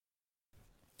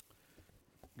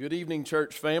Good evening,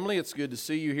 church family. It's good to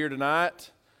see you here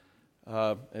tonight.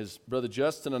 As Brother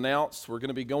Justin announced, we're going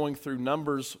to be going through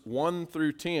Numbers 1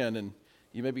 through 10, and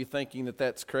you may be thinking that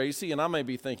that's crazy, and I may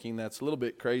be thinking that's a little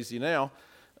bit crazy now.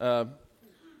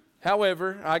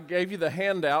 However, I gave you the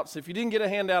handouts. If you didn't get a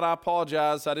handout, I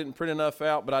apologize. I didn't print enough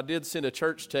out, but I did send a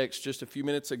church text just a few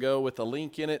minutes ago with a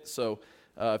link in it, so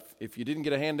if you didn't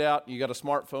get a handout, you got a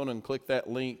smartphone and click that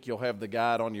link, you'll have the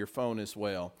guide on your phone as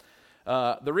well.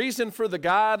 The reason for the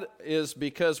guide is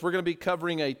because we're going to be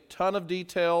covering a ton of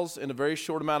details in a very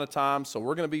short amount of time, so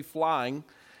we're going to be flying,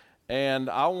 and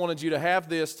I wanted you to have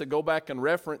this to go back and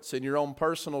reference in your own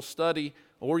personal study,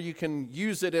 or you can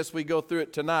use it as we go through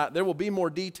it tonight. There will be more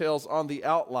details on the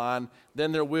outline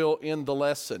than there will in the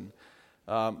lesson.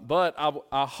 But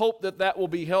I hope that will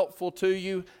be helpful to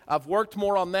you. I've worked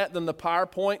more on that than the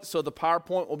PowerPoint, so the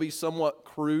PowerPoint will be somewhat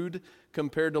crude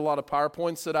compared to a lot of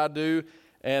PowerPoints that I do.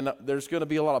 And there's going to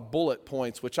be a lot of bullet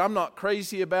points, which I'm not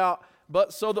crazy about,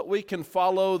 but so that we can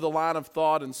follow the line of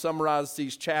thought and summarize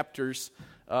these chapters,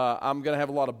 I'm going to have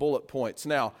a lot of bullet points.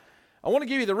 Now, I want to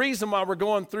give you the reason why we're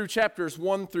going through chapters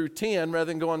 1 through 10 rather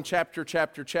than going chapter.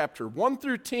 1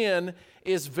 through 10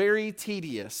 is very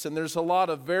tedious, and there's a lot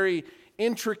of very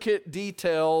intricate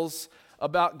details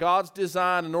about God's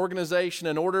design and organization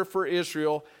and order for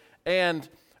Israel, and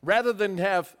rather than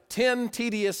have 10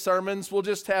 tedious sermons, we'll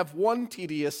just have one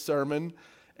tedious sermon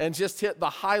and just hit the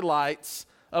highlights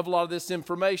of a lot of this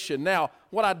information. Now,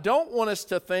 what I don't want us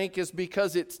to think is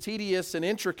because it's tedious and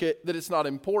intricate that it's not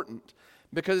important.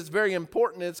 Because it's very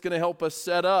important, it's going to help us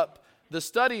set up the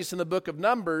studies in the book of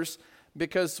Numbers.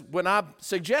 Because when I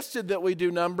suggested that we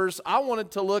do Numbers, I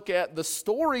wanted to look at the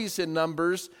stories in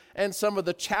Numbers and some of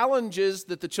the challenges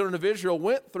that the children of Israel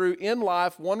went through in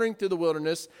life, wandering through the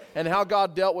wilderness, and how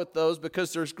God dealt with those,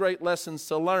 because there's great lessons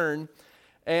to learn.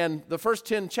 And the first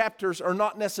 10 chapters are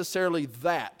not necessarily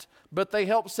that, but they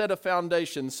help set a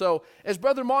foundation. So, as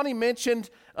Brother Monty mentioned,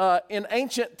 in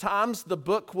ancient times, the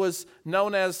book was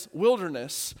known as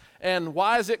Wilderness. And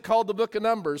why is it called the book of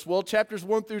Numbers? Well, chapters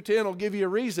 1 through 10 will give you a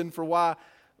reason for why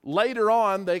later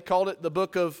on they called it the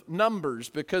book of Numbers,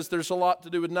 because there's a lot to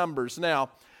do with numbers.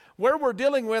 Now, where we're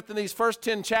dealing with in these first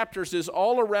 10 chapters is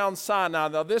all around Sinai.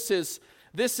 Now, this is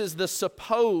the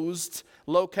supposed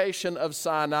location of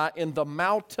Sinai in the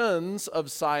mountains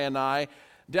of Sinai,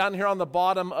 down here on the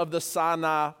bottom of the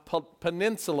Sinai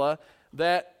Peninsula,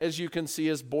 that, as you can see,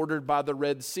 is bordered by the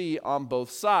Red Sea on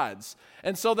both sides.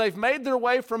 And so they've made their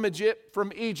way from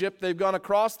Egypt. They've gone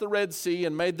across the Red Sea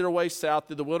and made their way south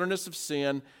through the wilderness of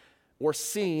Sin, or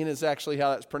Sin is actually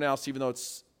how that's pronounced, even though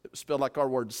it's spelled like our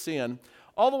word sin,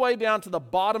 all the way down to the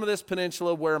bottom of this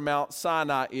peninsula where Mount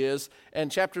Sinai is.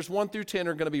 And chapters 1 through 10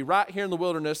 are going to be right here in the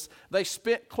wilderness. They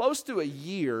spent close to a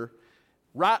year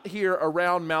right here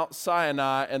around Mount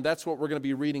Sinai, and that's what we're going to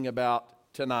be reading about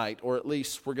tonight, or at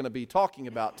least we're going to be talking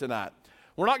about tonight.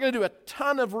 We're not going to do a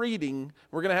ton of reading.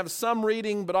 We're going to have some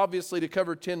reading, but obviously to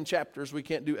cover 10 chapters, we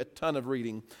can't do a ton of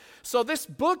reading. So this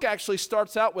book actually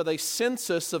starts out with a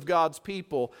census of God's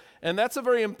people, and that's a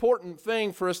very important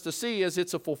thing for us to see, as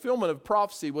it's a fulfillment of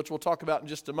prophecy, which we'll talk about in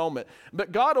just a moment.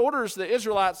 But God orders the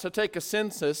Israelites to take a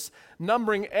census,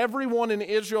 numbering everyone in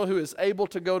Israel who is able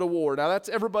to go to war. Now that's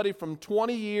everybody from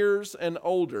 20 years and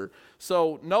older.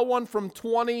 So no one from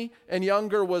 20 and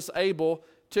younger was able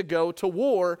to go to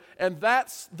war, and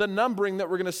that's the numbering that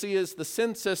we're going to see is the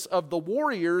census of the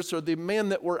warriors, or the men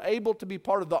that were able to be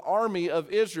part of the army of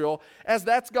Israel, as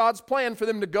that's God's plan for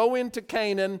them to go into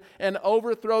Canaan and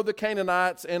overthrow the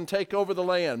Canaanites and take over the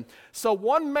land. So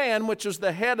one man, which is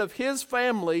the head of his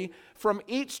family from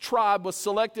each tribe, was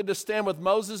selected to stand with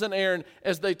Moses and Aaron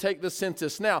as they take the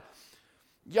census. Now,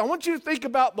 I want you to think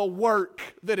about the work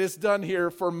that is done here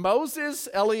for Moses,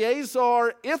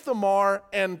 Eleazar, Ithamar,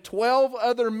 and 12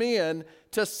 other men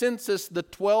to census the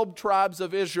 12 tribes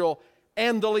of Israel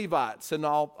and the Levites. And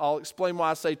I'll explain why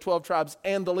I say 12 tribes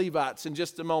and the Levites in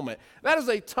just a moment. That is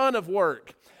a ton of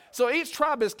work. So each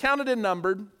tribe is counted and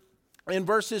numbered in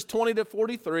verses 20 to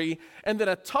 43, and then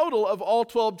a total of all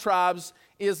 12 tribes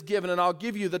is given. And I'll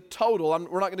give you the total.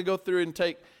 We're not going to go through and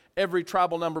take every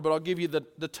tribal number, but I'll give you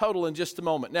the total in just a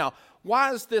moment. Now,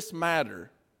 why does this matter?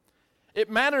 It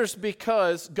matters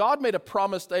because God made a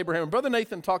promise to Abraham. Brother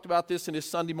Nathan talked about this in his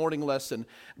Sunday morning lesson.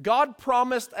 God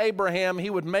promised Abraham he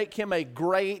would make him a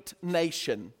great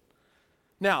nation.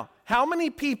 Now, how many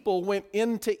people went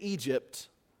into Egypt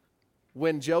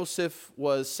when Joseph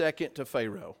was second to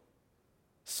Pharaoh?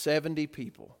 70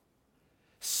 people.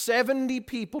 70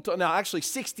 people, now actually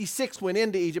 66 went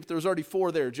into Egypt. There was already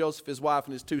 4 there, Joseph, his wife,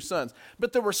 and his 2 sons.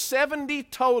 But there were 70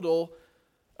 total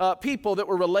people that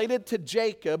were related to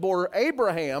Jacob or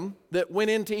Abraham that went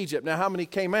into Egypt. Now, how many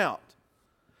came out?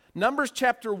 Numbers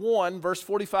chapter 1, verse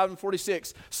 45 and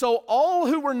 46. So all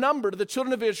who were numbered, the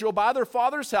children of Israel, by their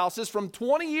fathers' houses, from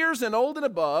 20 years and old and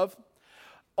above,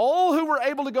 all who were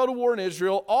able to go to war in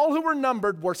Israel, all who were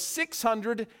numbered were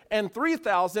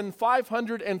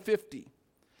 603,550.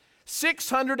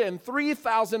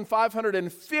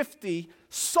 603,550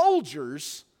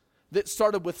 soldiers that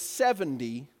started with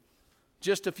 70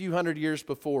 just a few hundred years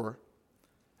before.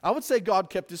 I would say God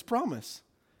kept his promise.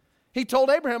 He told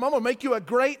Abraham, I'm going to make you a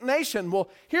great nation. Well,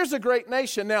 here's a great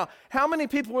nation. Now, how many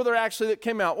people were there actually that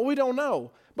came out? Well, we don't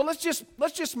know. But let's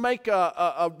just make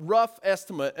a rough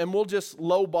estimate, and we'll just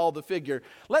lowball the figure.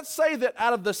 Let's say that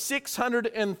out of the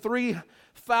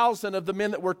 603,000 of the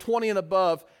men that were 20 and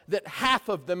above, that half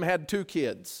of them had 2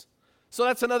 kids. So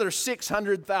that's another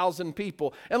 600,000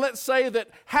 people. And let's say that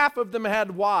half of them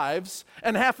had wives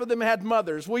and half of them had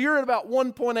mothers. Well, you're at about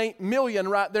 1.8 million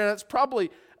right there. That's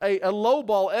probably a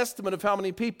lowball estimate of how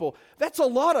many people. That's a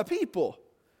lot of people.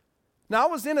 Now, I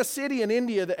was in a city in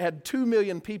India that had 2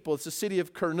 million people. It's the city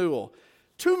of Kurnool.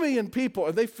 2 million people,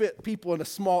 and they fit people in a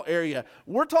small area.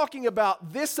 We're talking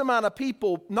about this amount of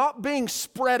people not being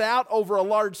spread out over a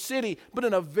large city, but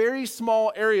in a very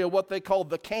small area, what they call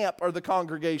the camp or the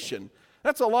congregation.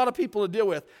 That's a lot of people to deal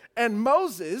with. And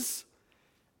Moses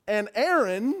and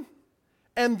Aaron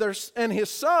and his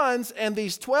sons and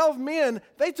these 12 men,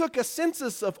 they took a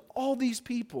census of all these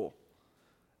people.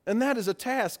 And that is a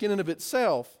task in and of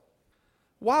itself.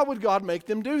 Why would God make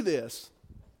them do this?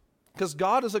 Because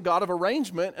God is a God of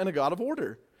arrangement and a God of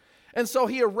order. And so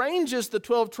he arranges the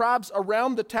 12 tribes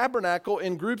around the tabernacle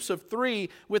in groups of 3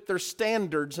 with their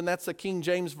standards, and that's the King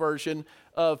James version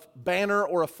of banner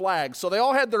or a flag. So they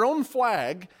all had their own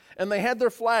flag, and they had their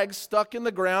flags stuck in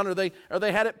the ground, or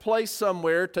they had it placed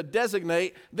somewhere to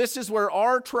designate this is where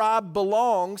our tribe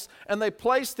belongs, and they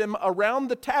placed them around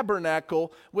the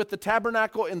tabernacle with the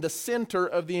tabernacle in the center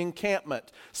of the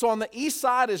encampment. So on the east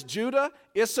side is Judah,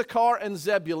 Issachar, and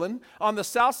Zebulun. On the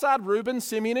south side, Reuben,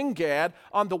 Simeon, and Gad.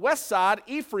 On the west side,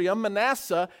 Ephraim,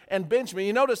 Manasseh, and Benjamin.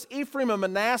 You notice Ephraim and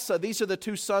Manasseh, these are the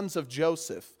 2 sons of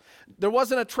Joseph. There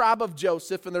wasn't a tribe of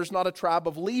Joseph, and there's not a tribe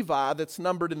of Levi that's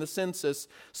numbered in the census.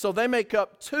 So they make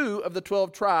up 2 of the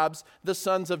 12 tribes the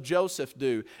sons of Joseph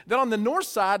do. Then on the north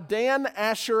side, Dan,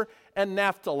 Asher, and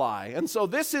Naphtali. And so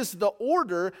this is the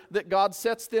order that God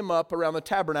sets them up around the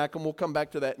tabernacle, and we'll come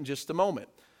back to that in just a moment.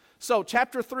 So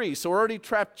chapter 3, so we're already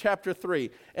trapped chapter 3.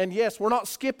 And yes, we're not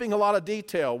skipping a lot of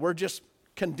detail. We're just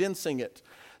condensing it.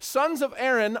 Sons of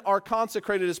Aaron are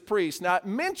consecrated as priests. Now it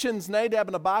mentions Nadab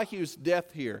and Abihu's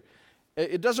death here.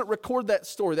 It doesn't record that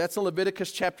story. That's in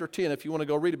Leviticus chapter 10 if you want to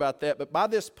go read about that. But by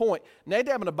this point,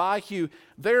 Nadab and Abihu,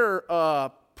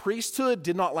 their priesthood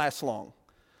did not last long.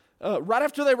 Right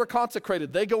after they were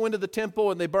consecrated, they go into the temple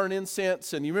and they burn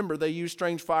incense. And you remember, they use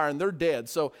strange fire and they're dead.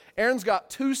 So Aaron's got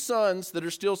 2 sons that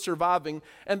are still surviving.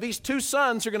 And these 2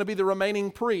 sons are going to be the remaining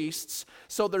priests.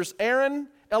 So there's Aaron,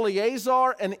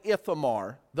 Eleazar, and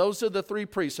Ithamar. Those are the 3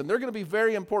 priests. And they're going to be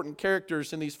very important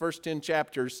characters in these first 10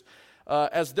 chapters.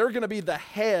 As they're going to be the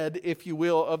head, if you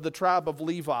will, of the tribe of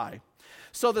Levi.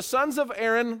 So the sons of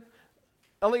Aaron,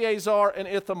 Eleazar, and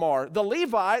Ithamar. The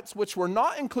Levites, which were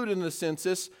not included in the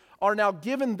census, are now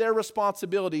given their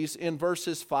responsibilities in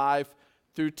verses 5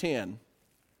 through 10.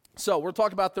 So we'll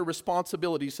talk about their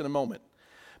responsibilities in a moment.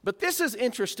 But this is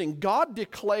interesting. God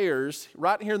declares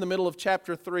right here in the middle of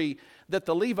chapter 3 that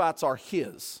the Levites are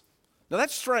his. Now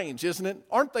that's strange, isn't it?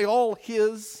 Aren't they all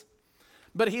his?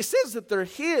 But he says that they're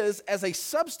his as a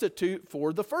substitute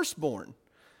for the firstborn.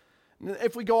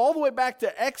 If we go all the way back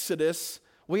to Exodus,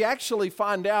 we actually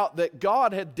find out that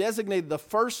God had designated the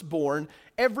firstborn,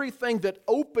 everything that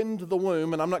opened the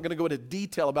womb, and I'm not going to go into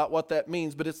detail about what that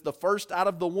means, but it's the first out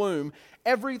of the womb.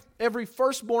 Every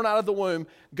firstborn out of the womb,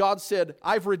 God said,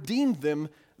 I've redeemed them,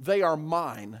 they are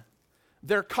mine.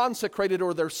 They're consecrated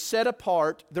or they're set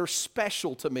apart, they're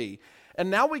special to me. And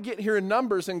now we get here in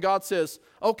Numbers and God says,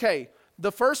 okay,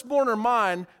 the firstborn are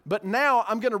mine, but now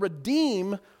I'm going to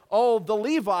redeem all the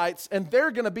Levites, and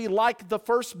they're going to be like the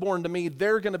firstborn to me.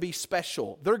 They're going to be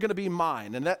special. They're going to be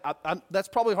mine. And that's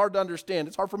probably hard to understand.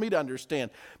 It's hard for me to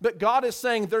understand. But God is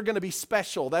saying they're going to be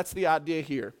special. That's the idea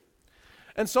here.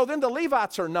 And so then the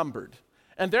Levites are numbered,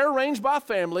 and they're arranged by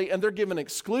family, and they're given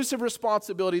exclusive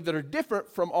responsibility that are different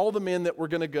from all the men that were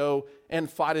going to go and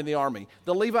fight in the army.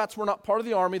 The Levites were not part of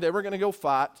the army. They were going to go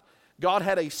fight. God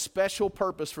had a special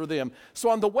purpose for them.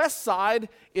 So on the west side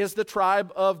is the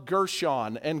tribe of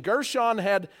Gershon. And Gershon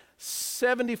had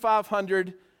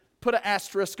 7,500. Put an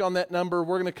asterisk on that number.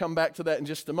 We're going to come back to that in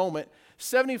just a moment.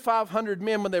 7,500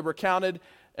 men when they were counted.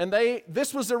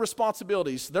 this was their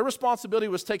responsibilities. Their responsibility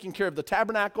was taking care of the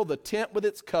tabernacle, the tent with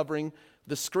its covering,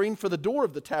 the screen for the door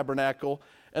of the tabernacle,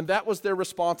 and that was their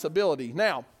responsibility.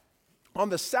 Now, on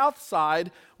the south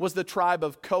side was the tribe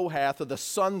of Kohath, or the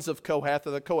sons of Kohath,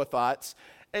 or the Kohathites.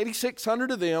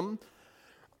 8,600 of them.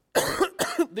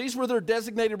 These were their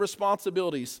designated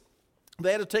responsibilities.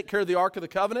 They had to take care of the Ark of the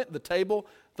Covenant, the table,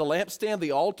 the lampstand,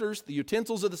 the altars, the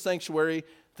utensils of the sanctuary,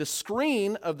 the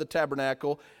screen of the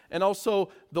tabernacle, and also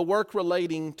the work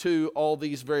relating to all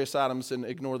these various items. And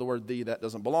ignore the word "the," that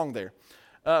doesn't belong there.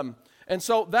 And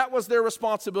so that was their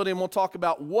responsibility, and we'll talk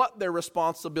about what their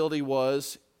responsibility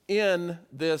was in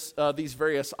these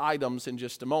various items in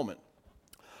just a moment.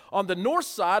 On the north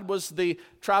side was the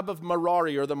tribe of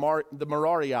Merari, or the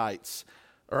Merariites,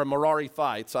 or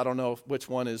Merarithites. I don't know which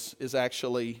one is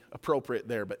actually appropriate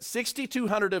there, but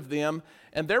 6,200 of them,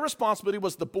 and their responsibility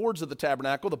was the boards of the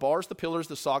tabernacle, the bars, the pillars,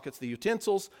 the sockets, the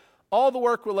utensils, all the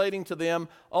work relating to them,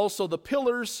 also the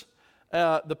pillars,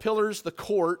 the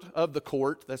court,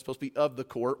 that's supposed to be of the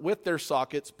court, with their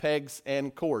sockets, pegs,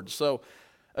 and cords. So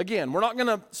again, we're not going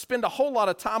to spend a whole lot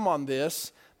of time on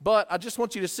this, but I just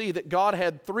want you to see that God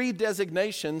had 3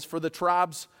 designations for the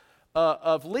tribes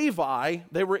of Levi.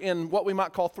 They were in what we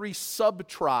might call 3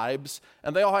 sub-tribes,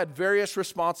 and they all had various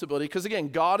responsibility, because again,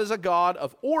 God is a God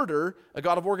of order, a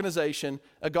God of organization,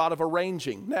 a God of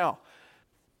arranging. Now,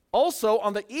 also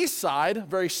on the east side, a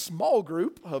very small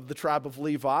group of the tribe of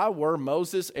Levi were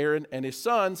Moses, Aaron, and his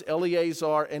sons,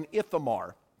 Eleazar and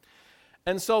Ithamar.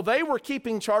 And so they were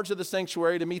keeping charge of the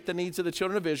sanctuary to meet the needs of the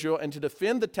children of Israel and to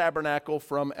defend the tabernacle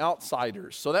from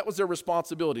outsiders. So that was their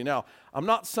responsibility. Now, I'm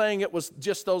not saying it was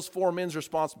just those 4 men's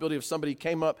responsibility if somebody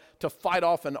came up to fight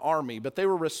off an army, but they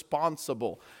were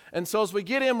responsible. And so as we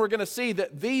get in, we're going to see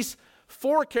that these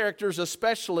 4 characters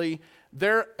especially,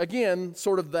 they're, again,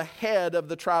 sort of the head of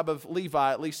the tribe of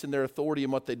Levi, at least in their authority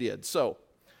and what they did. So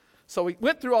we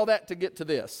went through all that to get to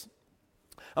this.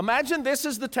 Imagine this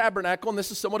is the tabernacle, and this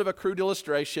is somewhat of a crude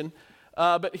illustration,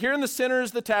 but here in the center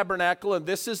is the tabernacle, and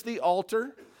this is the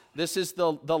altar. This is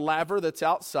the laver that's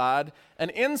outside, and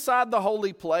inside the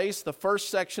holy place, the first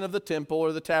section of the temple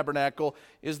or the tabernacle,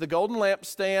 is the golden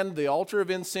lampstand, the altar of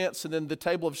incense, and then the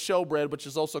table of showbread, which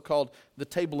is also called the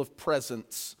table of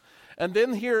presence. And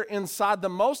then here inside the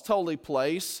most holy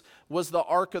place was the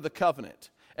Ark of the Covenant.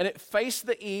 And it faced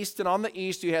the east, and on the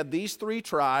east you had these 3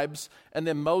 tribes, and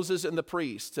then Moses and the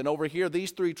priests. And over here,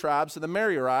 these 3 tribes are the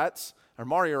Merarites,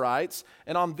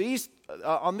 and on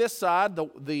this side,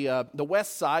 the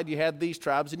west side, you had these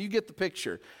tribes, and you get the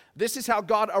picture. This is how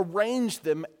God arranged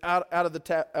them out of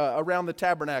the around the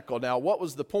tabernacle. Now, what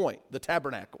was the point? The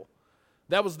tabernacle.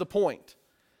 That was the point.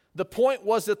 The point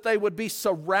was that they would be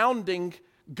surrounding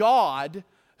God,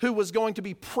 who was going to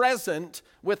be present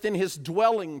within his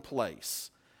dwelling place.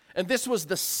 And this was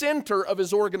the center of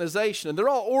his organization. And they're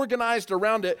all organized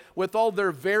around it with all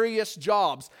their various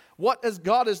jobs. What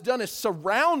God has done is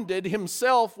surrounded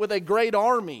himself with a great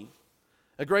army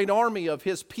of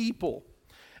his people.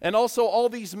 And also all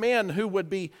these men who would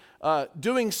be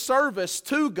doing service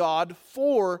to God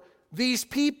for these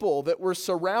people that were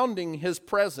surrounding his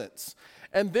presence.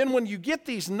 And then when you get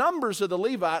these numbers of the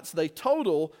Levites, they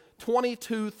total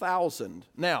 22,000.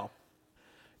 Now,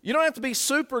 you don't have to be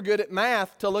super good at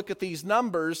math to look at these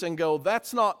numbers and go,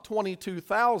 that's not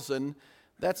 22,000,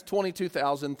 that's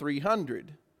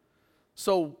 22,300.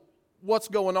 So what's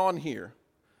going on here?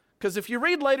 Because if you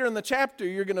read later in the chapter,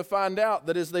 you're going to find out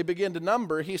that as they begin to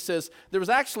number, he says there was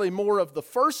actually more of the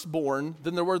firstborn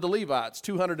than there were the Levites,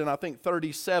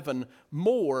 237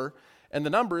 more, and the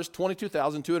number is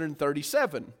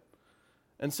 22,237.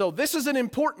 And so this is an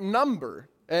important number,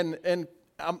 and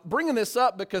I'm bringing this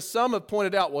up because some have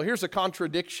pointed out, well, here's a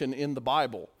contradiction in the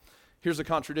Bible. Here's a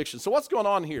contradiction. So what's going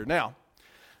on here? Now,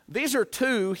 these are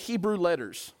 2 Hebrew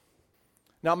letters.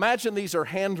 Now imagine these are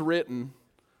handwritten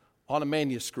on a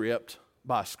manuscript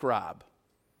by a scribe.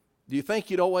 Do you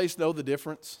think you'd always know the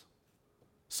difference?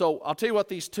 So I'll tell you what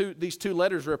these two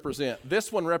letters represent.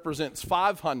 This one represents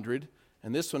 500,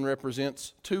 and this one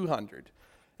represents 200.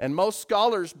 And most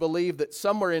scholars believe that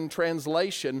somewhere in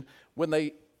translation, when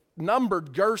they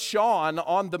numbered Gershon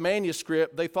on the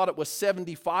manuscript, they thought it was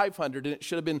 7,500 and it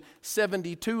should have been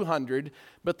 7,200,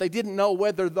 but they didn't know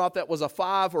whether or not that was a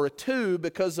 5 or a 2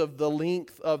 because of the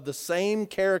length of the same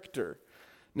character.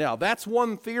 Now, that's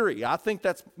one theory. I think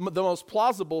that's the most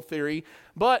plausible theory,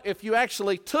 but if you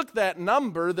actually took that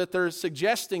number that they're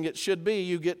suggesting it should be,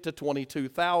 you get to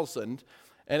 22,000.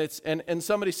 And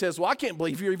somebody says, well, I can't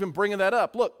believe you're even bringing that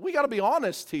up. Look, we got to be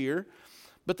honest here.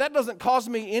 But that doesn't cause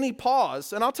me any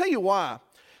pause, and I'll tell you why.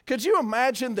 Could you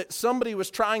imagine that somebody was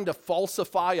trying to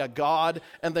falsify a God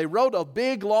and they wrote a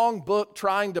big long book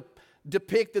trying to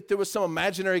depict that there was some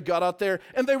imaginary God out there,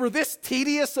 and they were this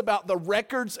tedious about the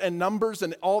records and numbers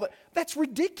and all that? That's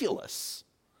ridiculous.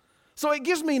 So it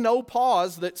gives me no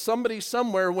pause that somebody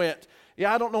somewhere went,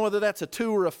 yeah, I don't know whether that's a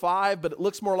 2 or a 5, but it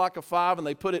looks more like a 5, and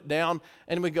they put it down,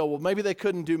 and we go, well, maybe they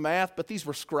couldn't do math, but these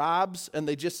were scribes, and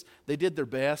they did their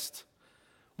best.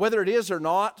 Whether it is or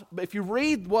not, if you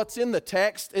read what's in the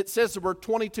text, it says there were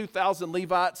 22,000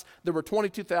 Levites. There were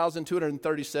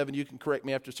 22,237. You can correct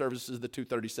me after services, the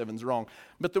 237 is wrong.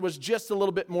 But there was just a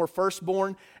little bit more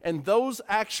firstborn, and those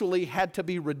actually had to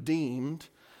be redeemed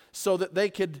so that they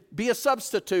could be a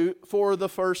substitute for the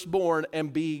firstborn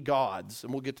and be gods.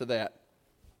 And we'll get to that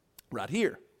right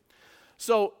here.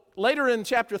 So later in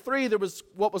chapter 3, there was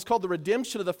what was called the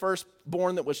redemption of the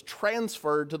firstborn that was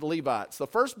transferred to the Levites. The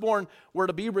firstborn were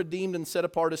to be redeemed and set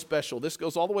apart as special. This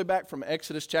goes all the way back from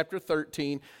Exodus chapter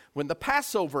 13 when the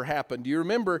Passover happened. Do you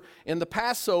remember in the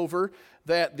Passover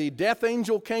that the death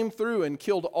angel came through and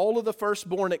killed all of the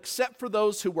firstborn except for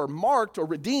those who were marked or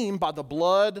redeemed by the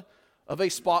blood of a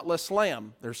spotless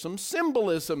lamb? There's some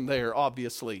symbolism there,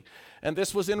 obviously. And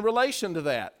this was in relation to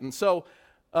that. And so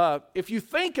if you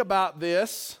think about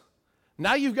this,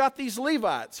 now you've got these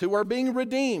Levites who are being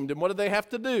redeemed. And what did they have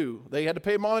to do? They had to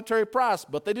pay a monetary price,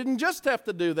 but they didn't just have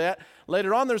to do that.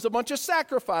 Later on, there's a bunch of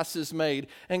sacrifices made.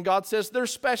 And God says, they're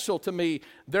special to me.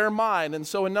 They're mine. And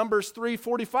so in Numbers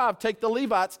 3:45, take the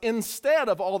Levites instead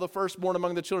of all the firstborn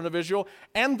among the children of Israel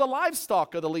and the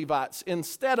livestock of the Levites.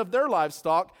 Instead of their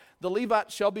livestock, the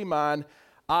Levites shall be mine.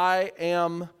 I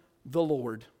am the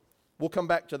Lord. We'll come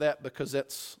back to that because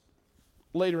that's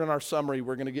later in our summary.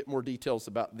 We're going to get more details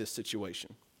about this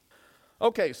situation.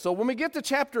 Okay, so when we get to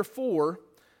chapter 4,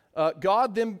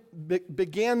 God then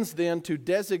begins then to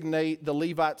designate the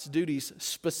Levites' duties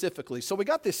specifically. So we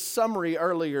got this summary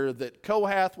earlier that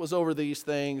Kohath was over these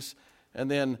things, and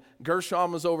then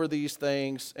Gershon was over these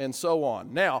things, and so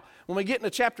on. Now, when we get into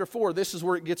chapter 4, this is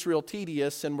where it gets real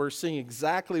tedious, and we're seeing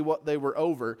exactly what they were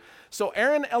over. So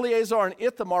Aaron, Eleazar, and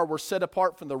Ithamar were set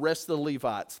apart from the rest of the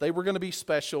Levites. They were going to be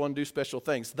special and do special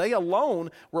things. They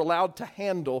alone were allowed to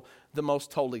handle the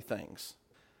most holy things.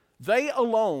 They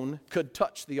alone could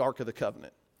touch the Ark of the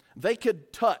Covenant. They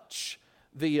could touch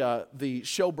the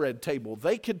showbread table.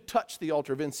 They could touch the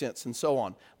altar of incense and so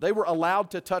on. They were allowed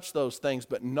to touch those things,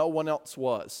 but no one else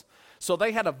was. So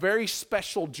they had a very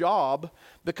special job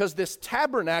because this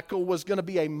tabernacle was going to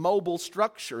be a mobile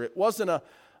structure. It wasn't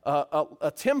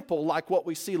a temple like what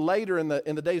we see later in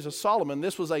the days of Solomon.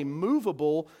 This was a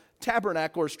movable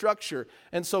tabernacle or structure.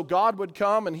 And so God would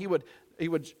come and he would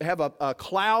have a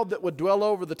cloud that would dwell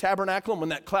over the tabernacle. And when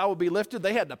that cloud would be lifted,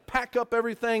 they had to pack up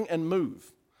everything and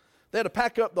move. They had to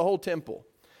pack up the whole temple.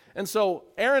 And so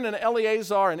Aaron and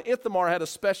Eleazar and Ithamar had a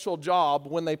special job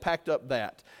when they packed up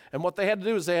that. And what they had to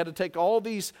do is they had to take all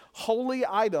these holy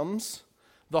items,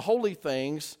 the holy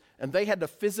things, and they had to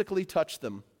physically touch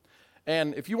them.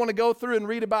 And if you want to go through and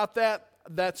read about that,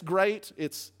 that's great.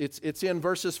 It's in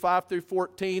verses 5 through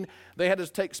 14. They had to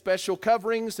take special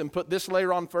coverings and put this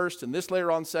layer on first and this layer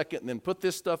on second and then put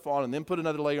this stuff on and then put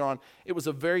another layer on. It was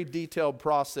a very detailed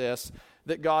process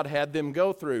that God had them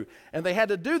go through. And they had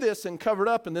to do this and cover it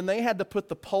up, and then they had to put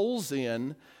the poles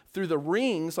in through the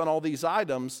rings on all these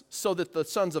items so that the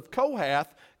sons of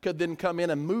Kohath could then come in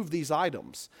and move these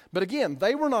items. But again,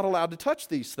 they were not allowed to touch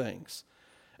these things.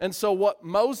 And so what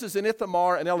Moses and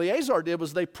Ithamar and Eleazar did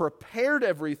was they prepared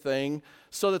everything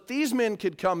so that these men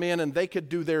could come in and they could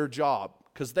do their job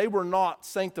because they were not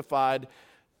sanctified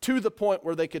to the point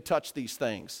where they could touch these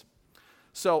things.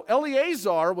 So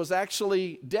Eleazar was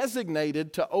actually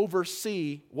designated to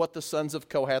oversee what the sons of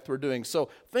Kohath were doing. So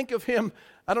think of him,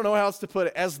 I don't know how else to put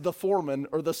it, as the foreman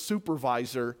or the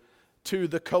supervisor to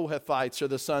the Kohathites or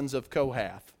the sons of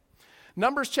Kohath.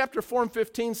 Numbers chapter 4 and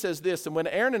 15 says this, and when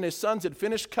Aaron and his sons had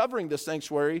finished covering the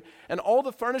sanctuary and all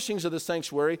the furnishings of the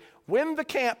sanctuary, when the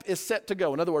camp is set to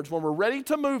go, in other words, when we're ready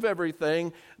to move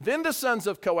everything, then the sons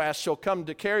of Kohath shall come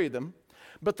to carry them.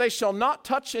 But they shall not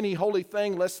touch any holy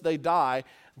thing lest they die.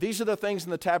 These are the things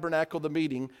in the tabernacle of the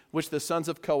meeting which the sons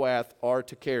of Kohath are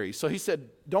to carry. So he said,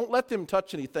 don't let them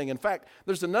touch anything. In fact,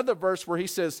 there's another verse where he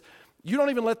says, you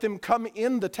don't even let them come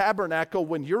in the tabernacle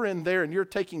when you're in there and you're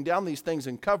taking down these things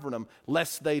and covering them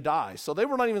lest they die. So they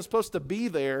were not even supposed to be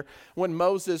there when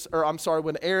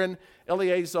when Aaron,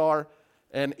 Eleazar,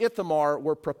 and Ithamar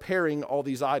were preparing all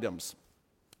these items.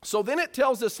 So then it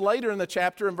tells us later in the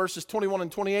chapter in verses 21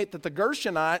 and 28 that the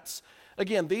Gershonites,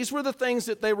 again, these were the things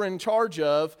that they were in charge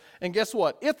of. And guess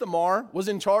what? Ithamar was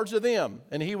in charge of them.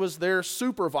 And he was their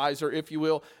supervisor, if you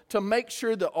will, to make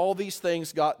sure that all these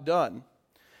things got done.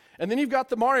 And then you've got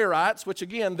the Merarites, which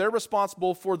again, they're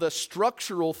responsible for the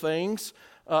structural things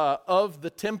of the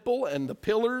temple and the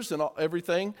pillars and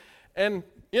everything. And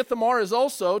Ithamar is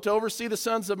also to oversee the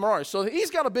sons of Merari. So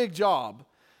he's got a big job.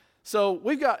 So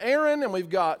we've got Aaron and we've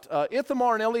got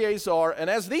Ithamar and Eleazar. And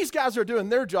as these guys are doing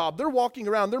their job, they're walking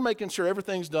around, they're making sure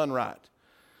everything's done right.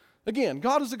 Again,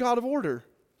 God is a God of order.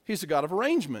 He's a God of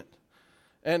arrangement.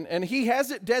 And he has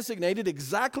it designated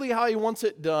exactly how he wants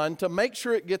it done to make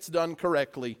sure it gets done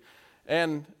correctly.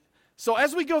 And so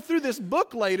as we go through this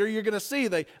book later, you're going to see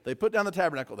they put down the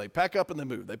tabernacle, they pack up and they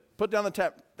move. They put down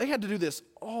the They had to do this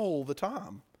all the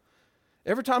time.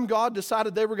 Every time God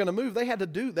decided they were going to move, they had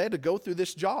to go through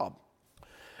this job.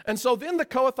 And so then the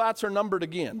Kohathites are numbered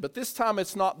again, but this time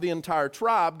it's not the entire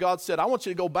tribe. God said, I want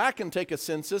you to go back and take a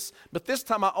census, but this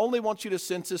time I only want you to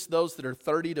census those that are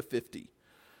 30 to 50.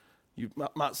 You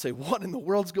might say, what in the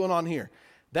world's going on here?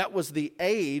 That was the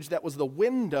age, that was the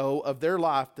window of their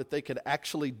life that they could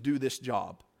actually do this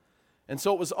job. And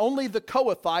so it was only the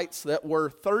Kohathites that were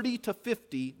 30 to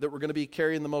 50 that were going to be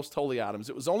carrying the most holy items.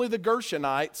 It was only the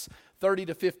Gershonites, 30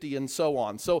 to 50, and so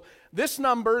on. So this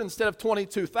number, instead of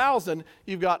 22,000,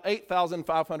 you've got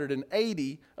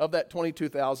 8,580 of that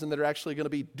 22,000 that are actually going to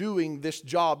be doing this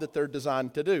job that they're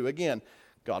designed to do. Again,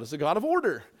 God is a God of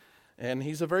order. And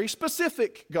he's a very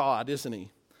specific God, isn't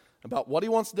he? About what he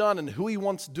wants done and who he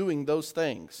wants doing those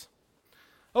things.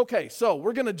 Okay, so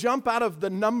we're going to jump out of the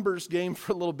numbers game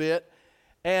for a little bit.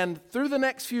 And through the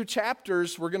next few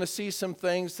chapters, we're going to see some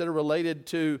things that are related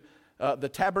to the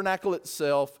tabernacle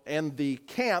itself and the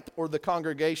camp or the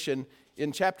congregation.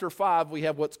 In chapter 5, we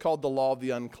have what's called the law of the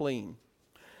unclean.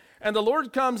 And the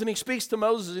Lord comes and he speaks to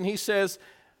Moses and he says,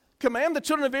 command the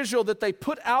children of Israel that they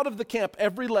put out of the camp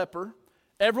every leper,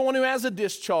 everyone who has a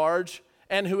discharge,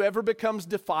 and whoever becomes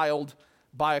defiled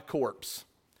by a corpse.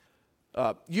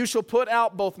 You shall put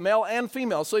out both male and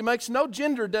female. So he makes no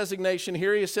gender designation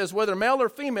here. He says whether male or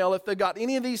female, if they've got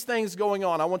any of these things going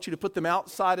on, I want you to put them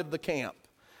outside of the camp,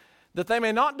 that they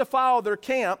may not defile their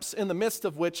camps in the midst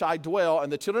of which I dwell.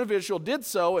 And the children of Israel did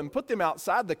so and put them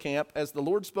outside the camp as the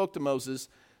Lord spoke to Moses.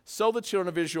 So the children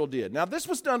of Israel did. Now this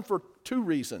was done for two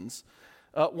reasons.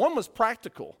 One was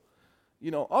practical. You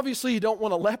know, obviously you don't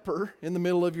want a leper in the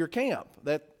middle of your camp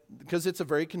because it's a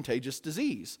very contagious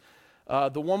disease.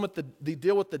 The one with the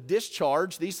deal with the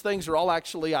discharge, these things are all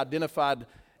actually identified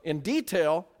in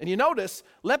detail. And you notice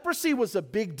leprosy was a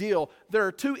big deal. There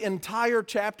are 2 entire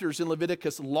chapters in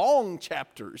Leviticus, long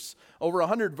chapters, over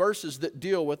 100 verses that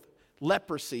deal with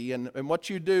leprosy and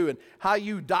what you do and how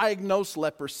you diagnose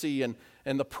leprosy and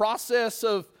the process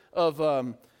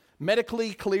of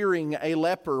medically clearing a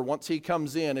leper once he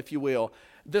comes in, if you will.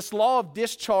 This law of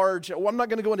discharge, well, I'm not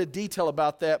going to go into detail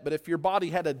about that, but if your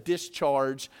body had a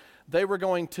discharge, they were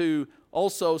going to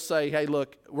also say, hey,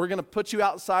 look, we're going to put you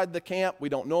outside the camp. We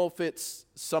don't know if it's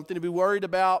something to be worried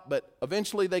about, but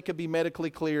eventually they could be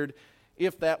medically cleared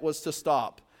if that was to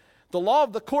stop. The law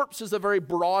of the corpse is a very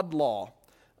broad law.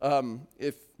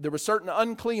 If there were certain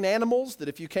unclean animals that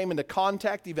if you came into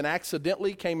contact, even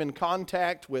accidentally came in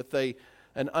contact with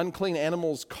an unclean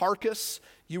animal's carcass,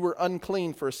 you were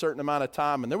unclean for a certain amount of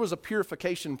time. And there was a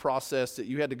purification process that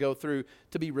you had to go through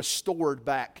to be restored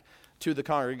back to the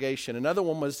congregation. Another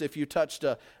one was if you touched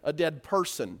a dead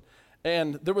person.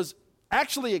 And there was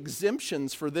actually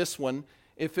exemptions for this one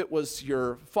if it was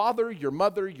your father, your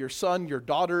mother, your son, your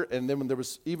daughter, and then when there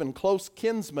was even close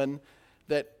kinsmen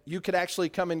that you could actually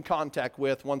come in contact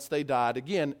with once they died.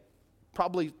 Again,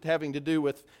 probably having to do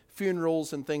with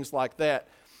funerals and things like that.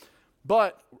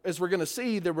 But as we're going to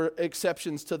see, there were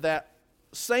exceptions to that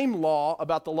same law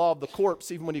about the law of the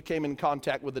corpse, even when you came in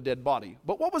contact with a dead body.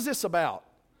 But what was this about?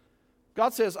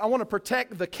 God says, I want to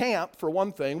protect the camp, for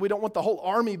one thing. We don't want the whole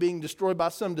army being destroyed by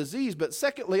some disease. But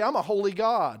secondly, I'm a holy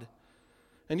God.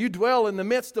 And you dwell in the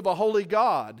midst of a holy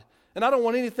God. And I don't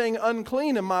want anything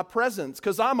unclean in my presence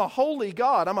because I'm a holy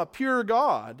God. I'm a pure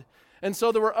God. And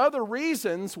so there were other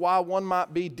reasons why one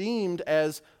might be deemed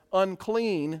as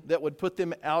unclean that would put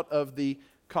them out of the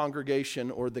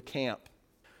congregation or the camp.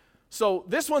 So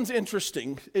this one's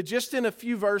interesting. Just in a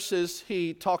few verses,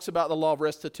 he talks about the law of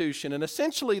restitution. And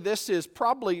essentially, this is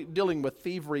probably dealing with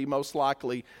thievery, most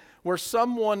likely, where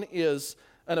someone is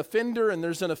an offender and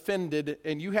there's an offended,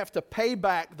 and you have to pay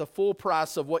back the full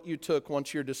price of what you took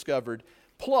once you're discovered,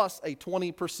 plus a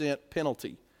 20%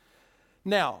 penalty.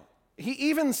 Now, he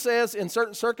even says in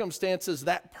certain circumstances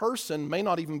that person may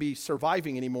not even be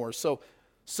surviving anymore.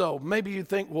 So maybe you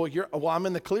think, well, I'm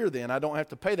in the clear then. I don't have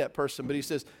to pay that person. But he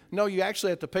says, no, you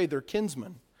actually have to pay their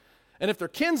kinsman. And if their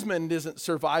kinsman isn't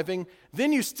surviving,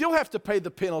 then you still have to pay the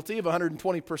penalty of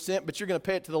 120%, but you're going to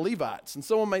pay it to the Levites. And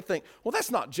someone may think, well, that's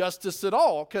not justice at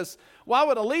all, because why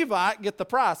would a Levite get the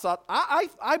price?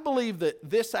 I believe that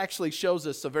this actually shows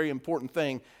us a very important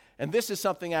thing, and this is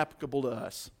something applicable to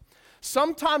us.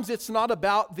 Sometimes it's not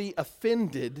about the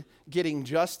offended getting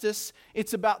justice.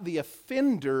 It's about the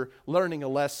offender learning a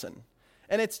lesson.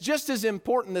 And it's just as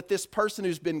important that this person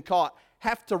who's been caught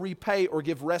have to repay or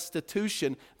give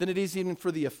restitution than it is even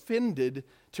for the offended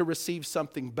to receive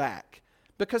something back,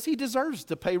 because he deserves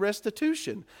to pay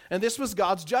restitution. And this was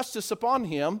God's justice upon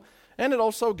him, and it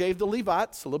also gave the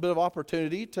Levites a little bit of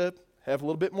opportunity to have a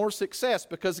little bit more success,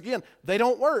 because again, they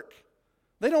don't work.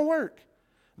 They don't work.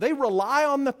 They rely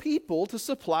on the people to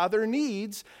supply their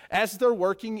needs as they're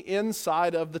working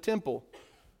inside of the temple.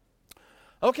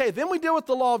 Okay, then we deal with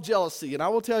the law of jealousy, and I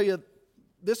will tell you,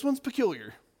 this one's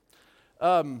peculiar.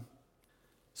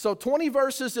 So 20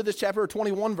 verses of this chapter, or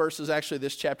 21 verses actually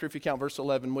this chapter, if you count verse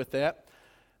 11 with that.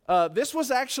 This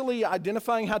was actually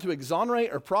identifying how to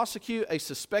exonerate or prosecute a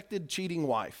suspected cheating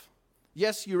wife.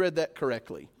 Yes, you read that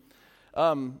correctly.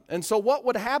 And so what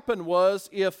would happen was,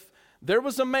 if there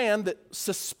was a man that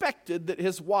suspected that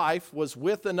his wife was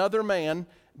with another man,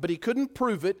 but he couldn't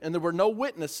prove it and there were no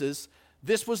witnesses,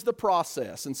 this was the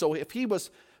process. And so if he was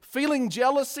feeling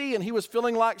jealousy and he was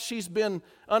feeling like she's been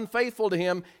unfaithful to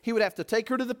him, he would have to take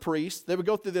her to the priest. They would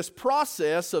go through this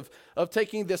process of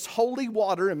taking this holy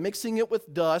water and mixing it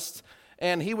with dust,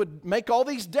 and he would make all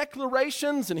these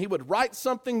declarations, and he would write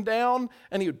something down,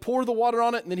 and he would pour the water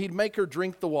on it, and then he'd make her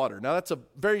drink the water. Now that's a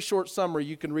very short summary.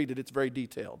 You can read it. It's very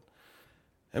detailed.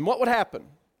 And what would happen?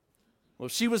 Well,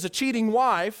 if she was a cheating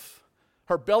wife,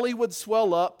 her belly would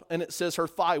swell up, and it says her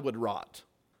thigh would rot.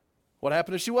 What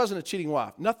happened if she wasn't a cheating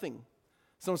wife? Nothing.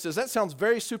 Someone says, that sounds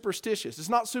very superstitious. It's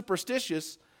not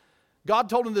superstitious. God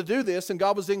told him to do this, and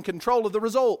God was in control of the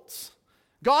results.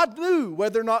 God knew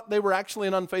whether or not they were actually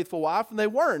an unfaithful wife, and they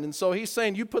weren't. And so he's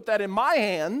saying, you put that in my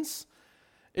hands.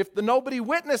 If nobody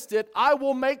witnessed it, I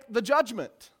will make the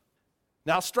judgment.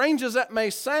 Now, strange as that may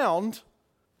sound,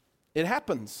 it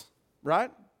happens,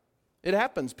 right? It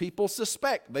happens. People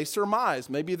suspect. They surmise.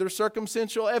 Maybe there's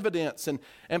circumstantial evidence,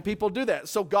 and people do that.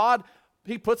 So God,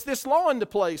 he puts this law into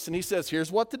place, and he says,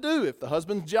 here's what to do. If the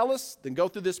husband's jealous, then go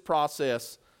through this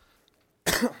process.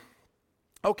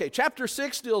 Okay, chapter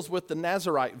 6 deals with the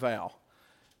Nazirite vow.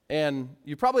 And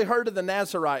you probably heard of the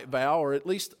Nazirite vow, or at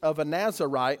least of a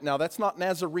Nazirite. Now, that's not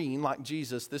Nazarene like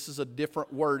Jesus. This is a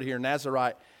different word here,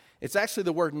 Nazirite. It's actually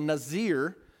the word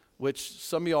Nazir, which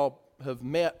some of y'all have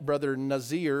met Brother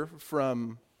Nazir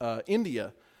from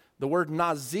India. The word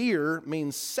Nazir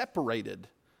means separated.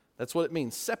 That's what it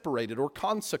means, separated or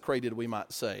consecrated, we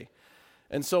might say.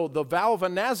 And so the vow of a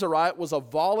Nazirite was a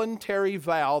voluntary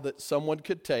vow that someone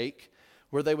could take,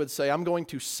 where they would say, I'm going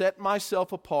to set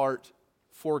myself apart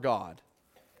for God.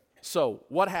 So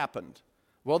what happened?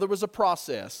 Well, there was a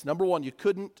process. Number one, you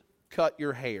couldn't cut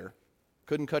your hair.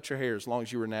 Couldn't cut your hair as long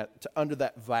as you were under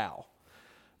that vow.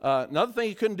 Another thing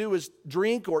you couldn't do is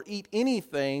drink or eat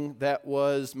anything that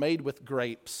was made with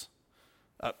grapes.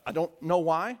 I don't know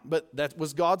why, but that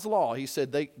was God's law. He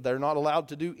said they're not allowed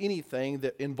to do anything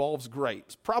that involves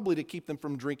grapes, probably to keep them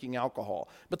from drinking alcohol.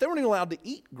 But they weren't even allowed to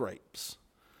eat grapes.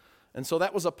 And so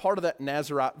that was a part of that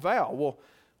Nazirite vow. Well,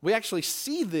 we actually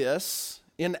see this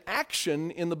in action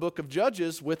in the book of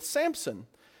Judges with Samson.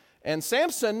 And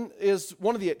Samson is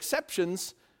one of the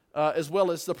exceptions, as well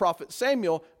as the prophet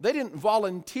Samuel. They didn't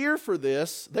volunteer for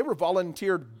this. They were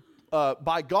volunteered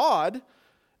by God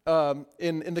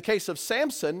in the case of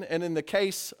Samson. And in the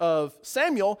case of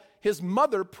Samuel, his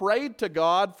mother prayed to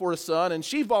God for a son, and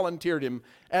she volunteered him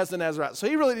as a Nazirite. So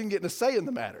he really didn't get a say in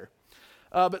the matter.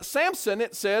 But Samson,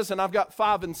 it says, and I've got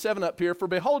 5 and 7 up here, for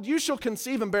behold, you shall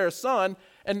conceive and bear a son,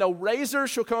 and no razor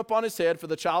shall come upon his head, for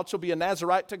the child shall be a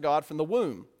Nazirite to God from the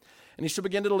womb. And he shall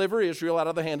begin to deliver Israel out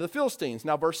of the hand of the Philistines.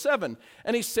 Now verse 7,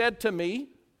 and he said to me,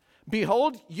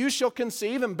 behold, you shall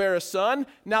conceive and bear a son.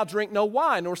 Now drink no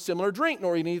wine, nor similar drink,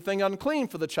 nor eat anything unclean,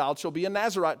 for the child shall be a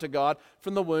Nazirite to God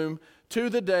from the womb to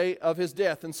the day of his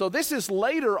death. And so this is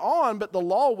later on, but the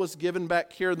law was given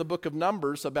back here in the book of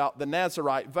Numbers about the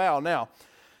Nazirite vow. Now,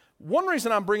 one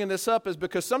reason I'm bringing this up is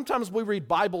because sometimes we read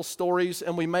Bible stories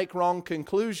and we make wrong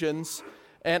conclusions.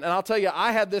 And I'll tell you,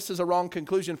 I had this as a wrong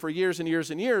conclusion for years and years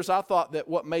and years. I thought that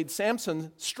what made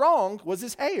Samson strong was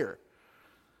his hair,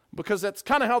 because that's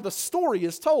kind of how the story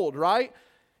is told, right?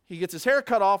 He gets his hair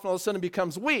cut off and all of a sudden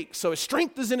becomes weak. So his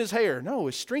strength is in his hair. No,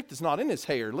 his strength is not in his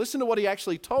hair. Listen to what he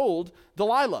actually told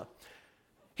Delilah.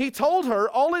 He told her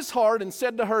all his heart and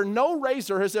said to her, no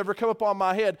razor has ever come upon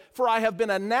my head, for I have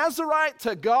been a Nazarite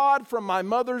to God from my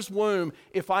mother's womb.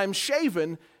 If I am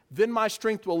shaven, then my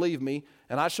strength will leave me,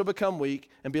 and I shall become weak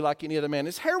and be like any other man.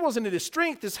 His hair wasn't in his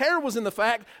strength. His hair was in the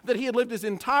fact that he had lived his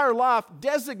entire life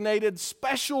designated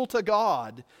special to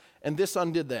God, and this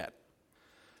undid that.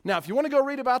 Now, if you want to go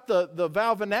read about the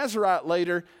vow of a Nazarite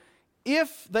later,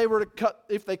 if they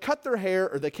cut their hair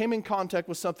or they came in contact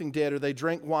with something dead or they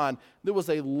drank wine, there was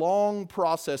a long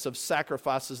process of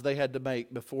sacrifices they had to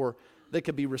make before they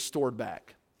could be restored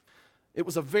back. It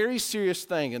was a very serious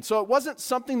thing. And so it wasn't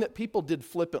something that people did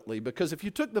flippantly, because if you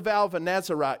took the vow of a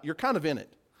Nazarite, you're kind of in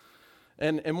it.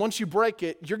 And once you break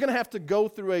it, you're going to have to go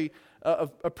through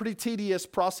a pretty tedious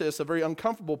process, a very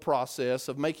uncomfortable process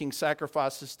of making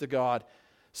sacrifices to God.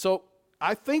 So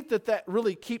I think that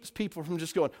really keeps people from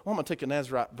just going, well, I'm going to take a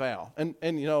Nazarite vow. And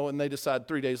they decide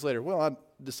 3 days later, well, I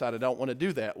decided I don't want to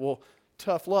do that. Well,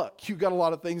 tough luck. You've got a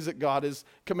lot of things that God has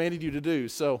commanded you to do.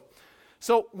 So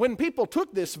when people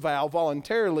took this vow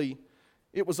voluntarily,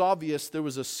 it was obvious there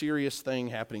was a serious thing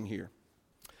happening here.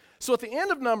 So at the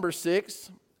end of number 6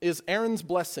 is Aaron's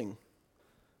blessing.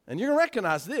 And you're going to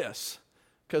recognize this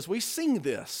because we sing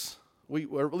this.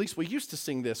 Or at least we used to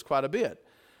sing this quite a bit.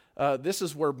 This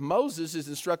is where Moses is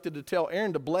instructed to tell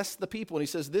Aaron to bless the people. And he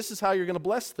says, this is how you're going to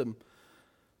bless them.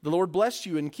 The Lord bless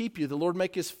you and keep you. The Lord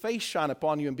make his face shine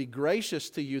upon you and be gracious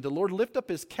to you. The Lord lift up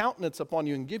his countenance upon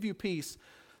you and give you peace.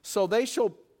 So they shall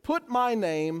put my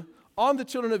name on the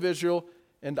children of Israel,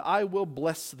 and I will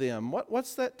bless them.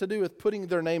 What's that to do with putting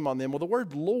their name on them? Well, the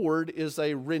word Lord is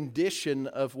a rendition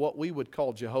of what we would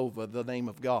call Jehovah, the name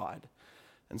of God.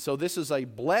 And so this is a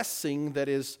blessing that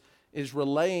is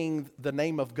relaying the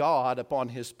name of God upon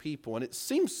his people. And it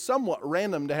seems somewhat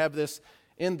random to have this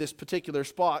in this particular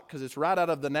spot because it's right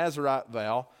out of the Nazarite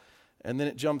vow. And then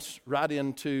it jumps right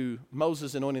into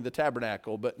Moses anointing the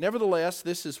tabernacle. But nevertheless,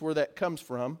 this is where that comes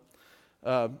from,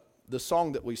 the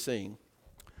song that we sing.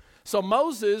 So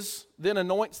Moses then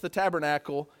anoints the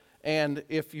tabernacle. And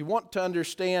if you want to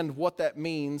understand what that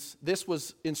means, this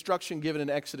was instruction given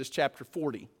in Exodus chapter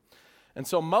 40. And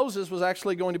so Moses was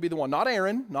actually going to be the one, not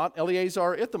Aaron, not Eleazar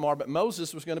or Ithamar, but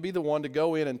Moses was going to be the one to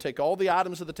go in and take all the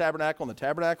items of the tabernacle and the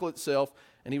tabernacle itself,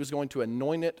 and he was going to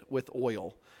anoint it with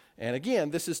oil. And again,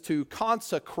 this is to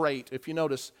consecrate, if you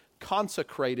notice,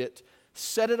 consecrate it,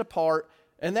 set it apart.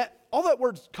 And all that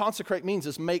word consecrate means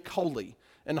is make holy.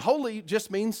 And holy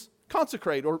just means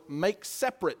consecrate or make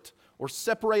separate or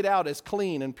separate out as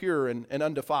clean and pure and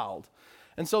undefiled.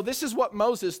 And so this is what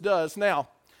Moses does. Now,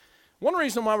 one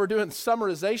reason why we're doing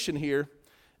summarization here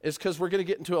is because we're going to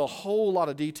get into a whole lot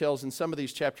of details in some of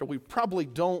these chapters we probably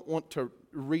don't want to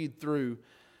read through,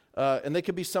 and they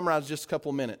could be summarized in just a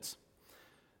couple minutes.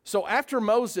 So after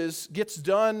Moses gets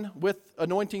done with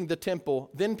anointing the temple,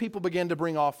 then people begin to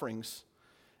bring offerings.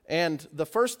 And the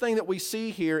first thing that we see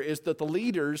here is that the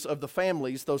leaders of the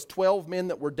families, those 12 men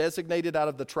that were designated out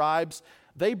of the tribes,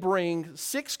 they bring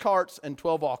 6 carts and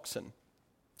 12 oxen.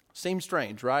 Seems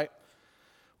strange, right?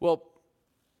 Well,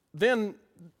 then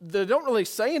they don't really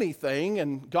say anything,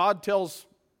 and God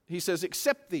he says,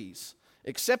 accept these.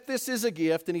 Accept this as a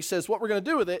gift. And he says, what we're going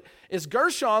to do with it is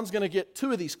Gershon's going to get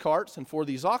 2 of these carts and 4 of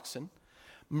these oxen.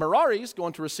 Merari's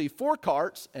going to receive 4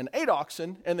 carts and 8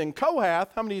 oxen. And then Kohath,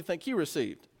 how many do you think he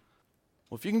received?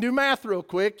 Well, if you can do math real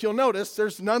quick, you'll notice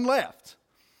there's none left.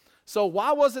 So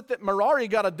why was it that Merari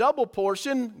got a double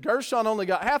portion, Gershon only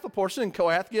got half a portion, and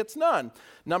Kohath gets none?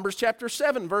 Numbers chapter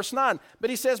 7, verse 9. But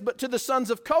he says, but to the sons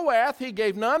of Kohath he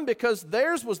gave none, because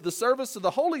theirs was the service of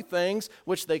the holy things,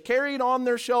 which they carried on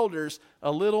their shoulders.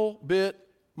 A little bit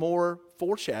more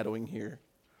foreshadowing here.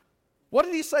 What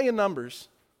did he say in Numbers?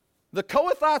 The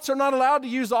Kohathites are not allowed to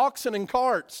use oxen and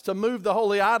carts to move the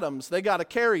holy items. They got to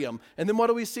carry them. And then what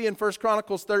do we see in 1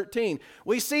 Chronicles 13?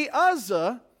 We see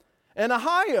Uzzah and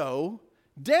Ahio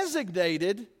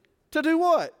designated to do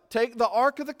what? Take the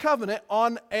Ark of the Covenant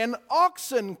on an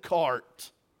oxen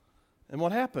cart. And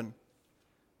what happened?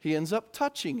 He ends up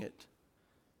touching it.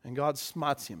 And God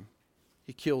smites him.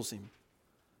 He kills him.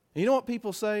 And you know what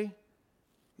people say?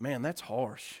 Man, that's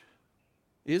harsh.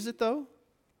 Is it though?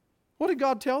 What did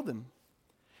God tell them?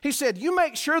 He said, you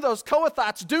make sure those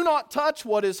Kohathites do not touch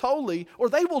what is holy or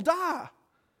they will die.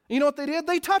 You know what they did?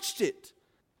 They touched it.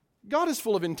 God is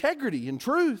full of integrity and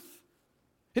truth.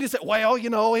 He didn't say, well,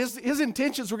 his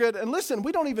intentions were good. And listen,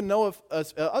 we don't even know if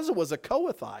Uzzah was a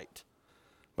Kohathite.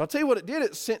 But I'll tell you what it did.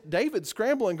 It sent David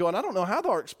scrambling, going, I don't know how the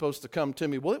ark's supposed to come to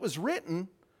me. Well, it was written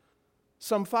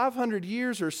some 500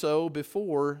 years or so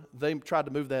before they tried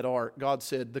to move that ark. God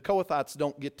said, the Kohathites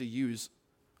don't get to use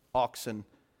oxen.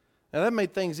 Now, that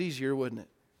made things easier, wouldn't it?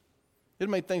 It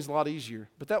made things a lot easier.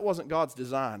 But that wasn't God's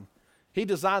design. He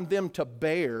designed them to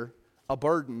bear a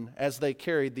burden as they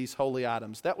carried these holy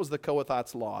items. That was the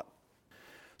Kohathites' lot.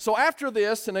 So after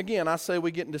this, and again, I say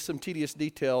we get into some tedious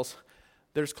details,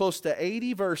 there's close to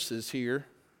 80 verses here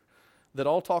that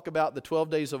all talk about the 12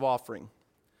 days of offering.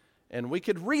 And we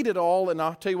could read it all, and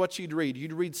I'll tell you what you'd read.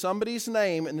 You'd read somebody's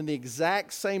name and then the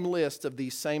exact same list of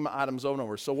these same items over and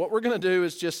over. So what we're going to do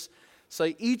is just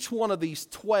say each one of these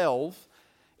 12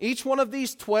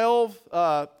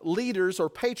 leaders or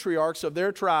patriarchs of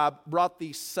their tribe brought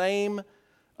these same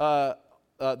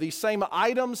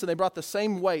items, and they brought the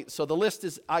same weight. So the list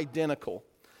is identical.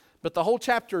 But the whole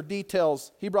chapter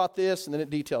details, he brought this, and then it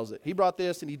details it. He brought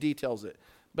this, and he details it.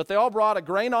 But they all brought a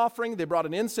grain offering, they brought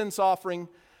an incense offering,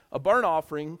 a burnt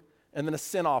offering, and then a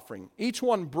sin offering. Each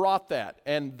one brought that.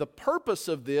 And the purpose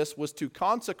of this was to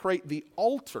consecrate the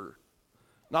altar.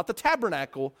 Not the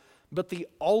tabernacle, but the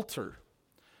altar.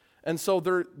 And so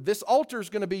this altar is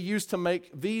going to be used to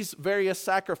make these various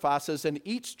sacrifices, and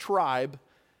each tribe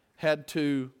had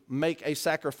to make a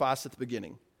sacrifice at the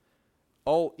beginning.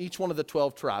 Each one of the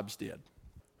 12 tribes did.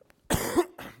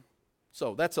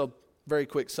 So that's a very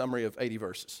quick summary of 80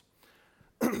 verses.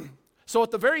 So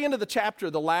at the very end of the chapter,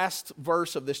 the last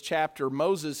verse of this chapter,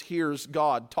 Moses hears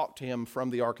God talk to him from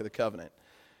the Ark of the Covenant.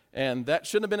 And that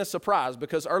shouldn't have been a surprise,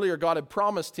 because earlier God had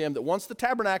promised him that once the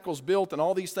tabernacle's built and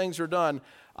all these things are done,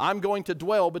 I'm going to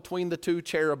dwell between the two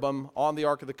cherubim on the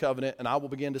Ark of the Covenant, and I will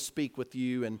begin to speak with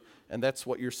you. And that's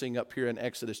what you're seeing up here in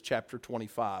Exodus chapter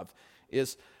 25,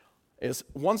 is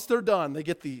once they're done, they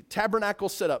get the tabernacle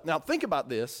set up. Now think about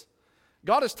this.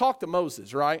 God has talked to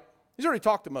Moses, right? He's already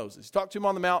talked to Moses. He's talked to him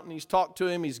on the mountain. He's talked to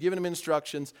him. He's given him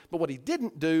instructions. But what he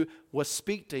didn't do was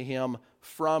speak to him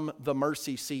from the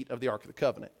mercy seat of the Ark of the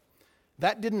Covenant.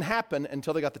 That didn't happen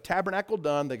until they got the tabernacle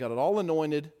done. They got it all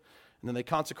anointed, and then they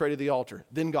consecrated the altar.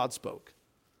 Then God spoke.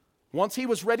 Once he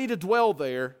was ready to dwell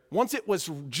there, once it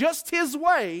was just his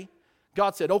way,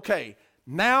 God said, okay,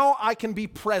 now I can be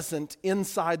present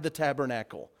inside the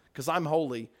tabernacle because I'm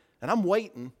holy, and I'm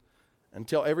waiting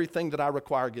until everything that I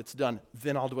require gets done.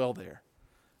 Then I'll dwell there.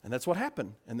 And that's what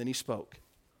happened. And then he spoke.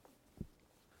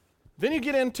 Then you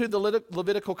get into the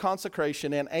Levitical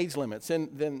consecration and age limits. And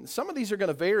then some of these are going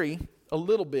to vary a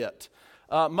little bit.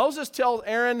 Moses tells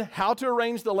Aaron how to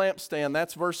arrange the lampstand.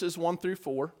 That's verses 1 through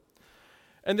 4.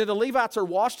 And then the Levites are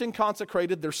washed and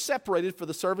consecrated. They're separated for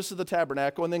the service of the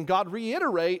tabernacle. And then God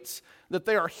reiterates that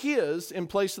they are his in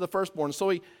place of the firstborn.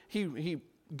 So he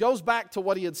goes back to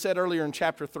what he had said earlier in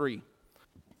chapter 3.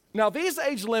 Now, these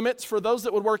age limits for those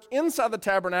that would work inside the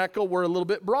tabernacle were a little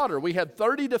bit broader. We had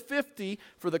 30 to 50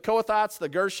 for the Kohathites, the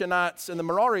Gershonites, and the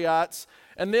Merarites.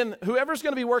 And then whoever's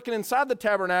going to be working inside the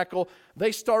tabernacle,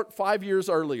 they start 5 years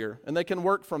earlier. And they can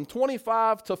work from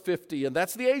 25 to 50. And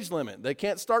that's the age limit. They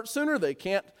can't start sooner. They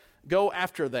can't go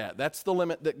after that. That's the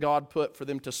limit that God put for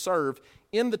them to serve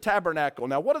in the tabernacle.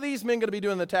 Now, what are these men going to be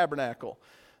doing in the tabernacle?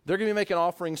 They're going to be making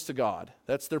offerings to God.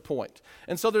 That's their point.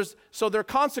 And so they're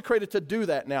consecrated to do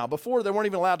that now. Before, they weren't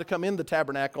even allowed to come in the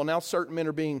tabernacle. Now certain men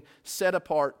are being set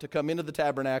apart to come into the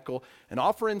tabernacle and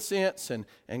offer incense and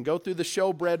go through the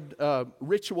showbread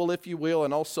ritual, if you will,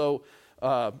 and also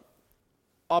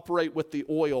operate with the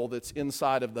oil that's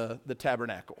inside of the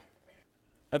tabernacle.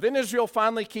 And then Israel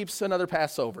finally keeps another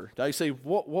Passover. Now you say,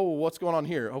 whoa, what's going on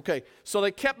here? Okay, so they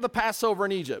kept the Passover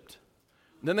in Egypt.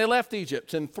 Then they left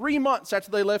Egypt, and 3 months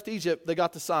after they left Egypt, they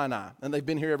got to Sinai, and they've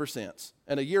been here ever since.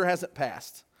 And a year hasn't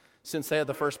passed since they had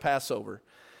the first Passover.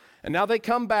 And now they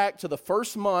come back to the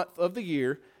first month of the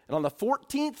year, and on the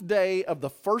 14th day of the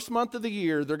first month of the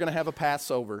year, they're going to have a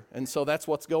Passover. And so that's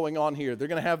what's going on here. They're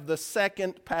going to have the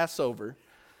second Passover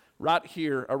right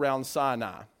here around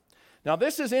Sinai. Now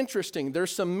this is interesting.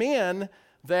 There's some men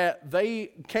that they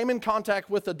came in contact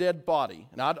with a dead body.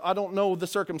 And I don't know the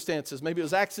circumstances. Maybe it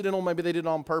was accidental. Maybe they did it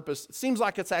on purpose. It seems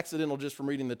like it's accidental just from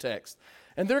reading the text.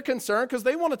 And they're concerned because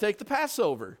they want to take the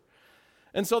Passover.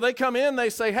 And so they come in, they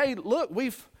say, hey, look,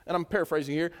 and I'm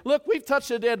paraphrasing here, look, we've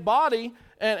touched a dead body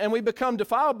and we become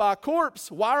defiled by a corpse.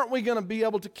 Why aren't we going to be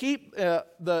able to keep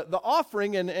the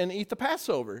offering and eat the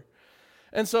Passover?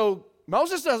 And so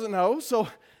Moses doesn't know. So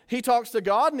he talks to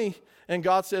God and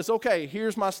God says, okay,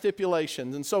 here's my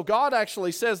stipulations. And so God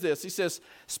actually says this. He says,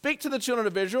 speak to the children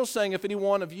of Israel, saying, if any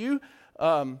one of you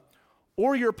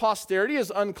or your posterity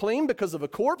is unclean because of a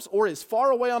corpse or is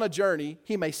far away on a journey,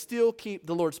 he may still keep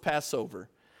the Lord's Passover.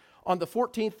 On the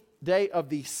 14th day of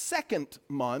the second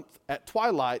month at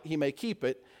twilight, he may keep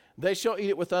it. They shall eat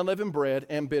it with unleavened bread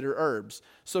and bitter herbs.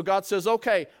 So God says,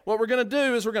 okay, what we're going to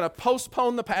do is we're going to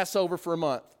postpone the Passover for a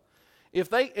month. If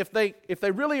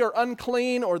they really are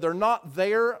unclean or they're not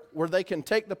there where they can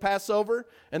take the Passover,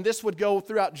 and this would go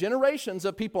throughout generations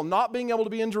of people not being able to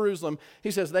be in Jerusalem,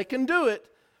 he says they can do it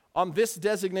on this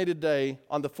designated day,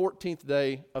 on the 14th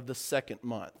day of the second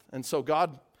month. And so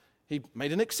God, he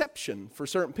made an exception for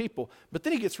certain people. But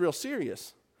then he gets real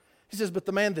serious. He says, but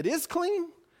the man that is clean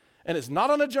and is not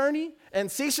on a journey and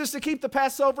ceases to keep the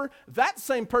Passover, that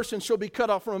same person shall be cut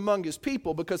off from among his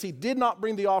people, because he did not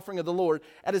bring the offering of the Lord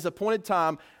at his appointed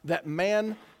time, that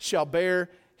man shall bear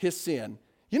his sin.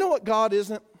 You know what God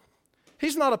isn't?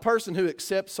 He's not a person who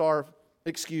accepts our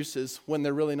excuses when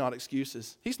they're really not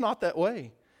excuses. He's not that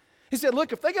way. He said,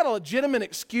 look, if they got a legitimate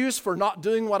excuse for not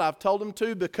doing what I've told them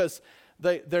to because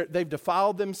they've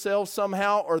defiled themselves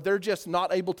somehow, or they're just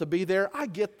not able to be there, I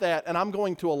get that, and I'm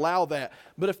going to allow that.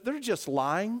 But if they're just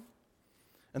lying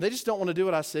and they just don't want to do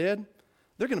what I said,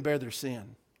 they're going to bear their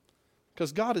sin,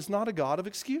 because God is not a God of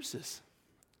excuses.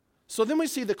 So then we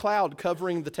see the cloud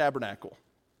covering the tabernacle.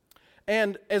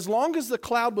 And as long as the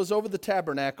cloud was over the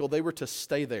tabernacle, they were to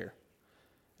stay there.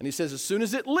 And he says, as soon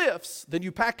as it lifts, then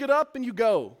you pack it up and you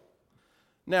go.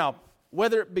 Now,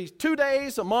 whether it be 2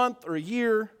 days, a month, or a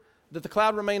year that the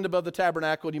cloud remained above the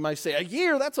tabernacle, and you might say, a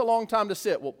year, that's a long time to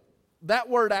sit. Well, that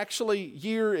word actually,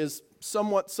 year, is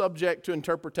somewhat subject to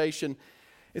interpretation.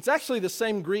 It's actually the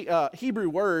same Hebrew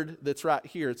word that's right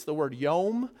here. It's the word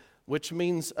yom, which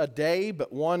means a day,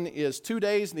 but one is 2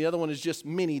 days and the other one is just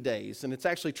many days. And it's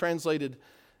actually translated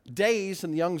days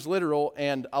in the Young's Literal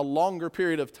and a longer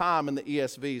period of time in the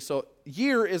ESV. So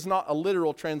year is not a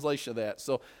literal translation of that.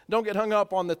 So don't get hung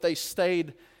up on that they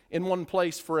stayed in one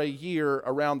place for a year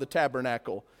around the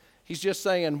tabernacle. He's just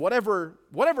saying whatever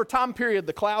time period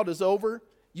the cloud is over,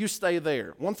 you stay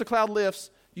there. Once the cloud lifts,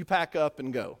 you pack up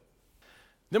and go.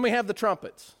 Then we have the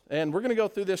trumpets. And we're going to go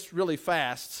through this really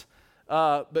fast.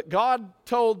 But God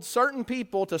told certain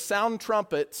people to sound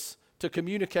trumpets to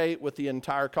communicate with the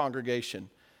entire congregation.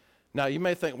 Now, you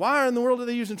may think, why in the world are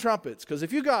they using trumpets? Because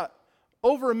if you got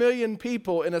over 1 million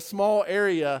people in a small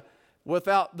area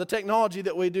without the technology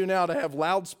that we do now to have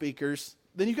loudspeakers,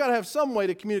 then you got to have some way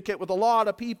to communicate with a lot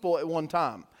of people at one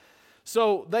time.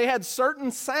 So they had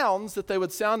certain sounds that they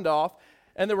would sound off,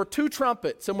 and there were 2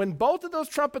 trumpets. And when both of those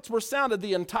trumpets were sounded,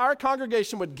 the entire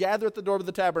congregation would gather at the door of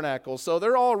the tabernacle. So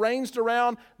they're all arranged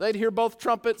around. They'd hear both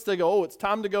trumpets. They go, oh, it's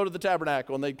time to go to the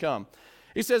tabernacle, and they'd come.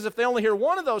 He says if they only hear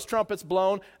one of those trumpets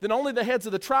blown, then only the heads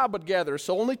of the tribe would gather.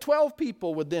 So only 12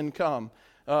 people would then come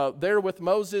there with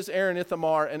Moses, Aaron,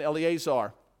 Ithamar, and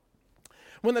Eleazar.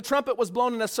 When the trumpet was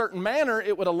blown in a certain manner,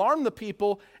 it would alarm the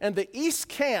people, and the east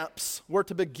camps were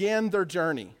to begin their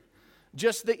journey.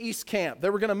 Just the east camp. They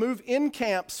were going to move in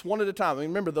camps one at a time. I mean,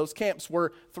 remember, those camps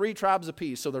were 3 tribes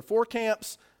apiece. So there are 4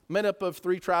 camps made up of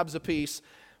 3 tribes apiece.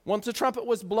 Once the trumpet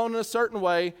was blown in a certain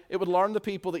way, it would alarm the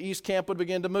people. The east camp would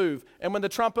begin to move. And when the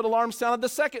trumpet alarm sounded the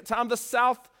second time, the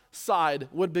south side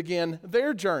would begin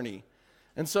their journey.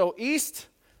 And so east,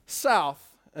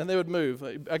 south, and they would move.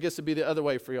 I guess it'd be the other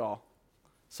way for y'all.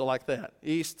 So like that,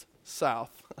 east,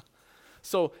 south.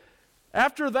 So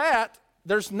after that,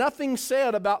 there's nothing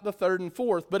said about the third and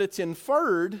fourth, but it's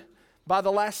inferred by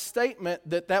the last statement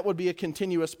that would be a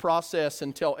continuous process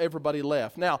until everybody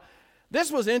left. Now, this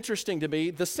was interesting to me.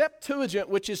 The Septuagint,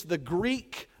 which is the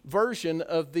Greek version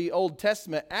of the Old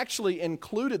Testament, actually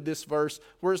included this verse,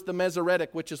 whereas the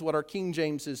Masoretic, which is what our King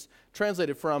James is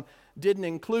translated from, didn't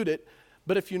include it.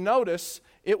 But if you notice,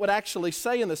 it would actually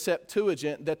say in the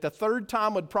Septuagint that the third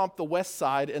time would prompt the west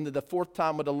side and that the fourth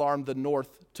time would alarm the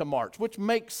north to march, which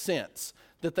makes sense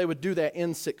that they would do that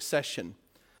in succession.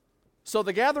 So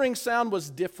the gathering sound was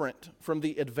different from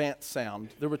the advance sound.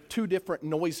 There were 2 different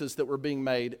noises that were being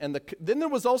made. And then there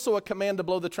was also a command to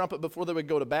blow the trumpet before they would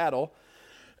go to battle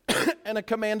and a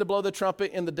command to blow the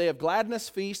trumpet in the day of gladness,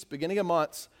 feast, beginning of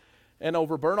months, and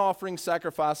over burnt offerings,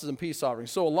 sacrifices, and peace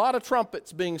offerings. So a lot of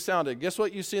trumpets being sounded. Guess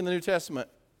what you see in the New Testament?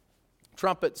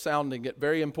 Trumpets sounding at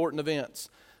very important events,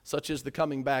 such as the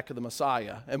coming back of the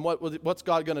Messiah. And what's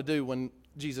God going to do when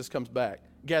Jesus comes back?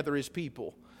 Gather his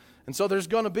people. And so there's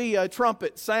going to be a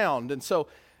trumpet sound. And so,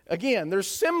 again, there's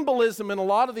symbolism in a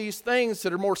lot of these things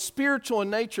that are more spiritual in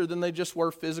nature than they just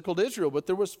were physical to Israel. But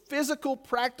there was physical,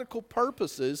 practical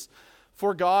purposes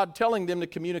for God telling them to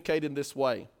communicate in this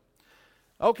way.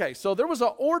 Okay, so there was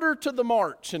an order to the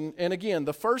march. And again,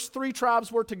 the first 3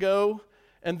 tribes were to go.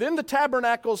 And then the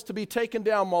tabernacles to be taken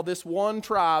down while this one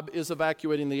tribe is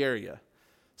evacuating the area.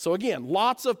 So again,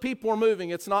 lots of people are moving.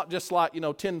 It's not just like,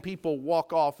 10 people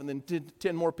walk off and then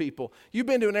 10 more people. You've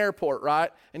been to an airport,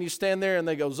 right? And you stand there and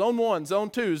they go zone 1,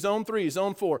 zone 2, zone 3,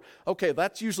 zone 4. Okay,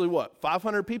 that's usually what?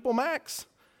 500 people max?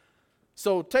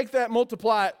 So take that,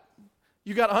 multiply it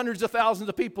You got hundreds of thousands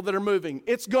of people that are moving.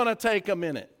 It's going to take a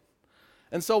minute.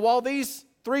 And so while these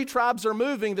 3 tribes are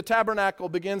moving, the tabernacle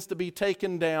begins to be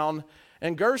taken down,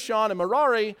 and Gershon and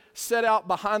Merari set out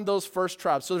behind those first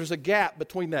tribes. So there's a gap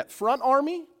between that front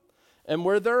army and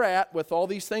where they're at with all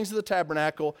these things of the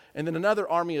tabernacle, and then another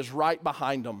army is right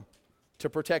behind them to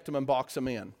protect them and box them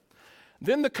in.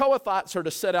 Then the Kohathites are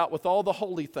to set out with all the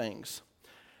holy things.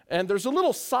 And there's a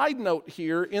little side note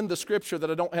here in the scripture that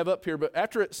I don't have up here, but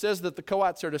after it says that the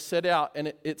Kohathites are to set out,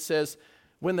 and it says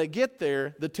when they get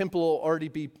there, the temple will already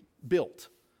be built.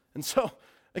 And so,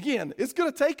 again, it's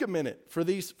going to take a minute for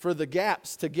the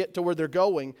gaps to get to where they're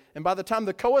going. And by the time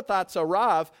the Kohathites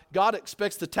arrive, God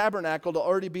expects the tabernacle to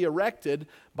already be erected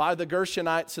by the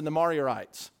Gershonites and the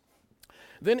Merarites.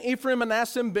 Then Ephraim,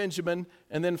 Manasseh, and Benjamin,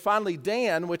 and then finally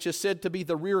Dan, which is said to be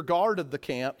the rear guard of the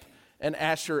camp, and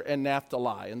Asher and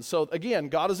Naphtali. And so, again,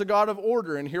 God is a God of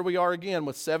order, and here we are again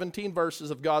with 17 verses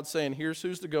of God saying, here's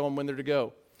who's to go and when they're to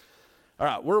go. All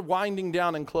right, we're winding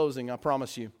down and closing, I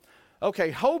promise you.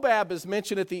 Okay, Hobab is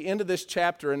mentioned at the end of this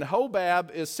chapter, and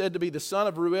Hobab is said to be the son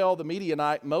of Reuel the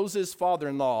Midianite, Moses'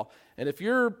 father-in-law. And if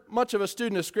you're much of a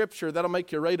student of Scripture, that'll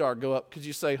make your radar go up, because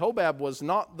you say Hobab was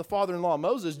not the father-in-law of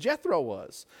Moses, Jethro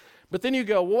was. But then you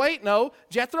go, well, wait, no,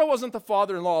 Jethro wasn't the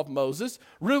father-in-law of Moses,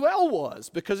 Reuel was.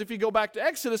 Because if you go back to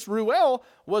Exodus, Reuel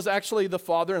was actually the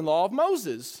father-in-law of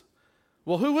Moses.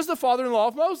 Well, who was the father-in-law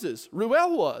of Moses?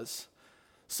 Reuel was.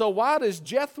 So why does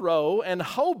Jethro and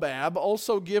Hobab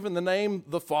also given the name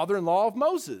the father-in-law of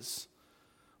Moses?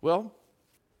 Well,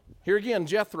 here again,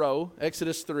 Jethro,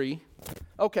 Exodus 3.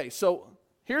 Okay, so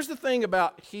here's the thing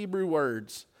about Hebrew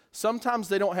words. Sometimes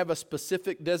they don't have a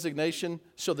specific designation,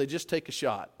 so they just take a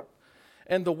shot.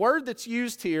 And the word that's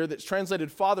used here that's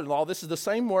translated father-in-law, this is the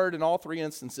same word in all 3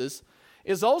 instances,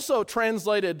 is also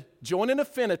translated join in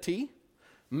affinity,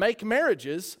 make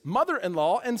marriages,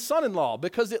 mother-in-law, and son-in-law,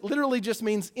 because it literally just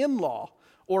means in-law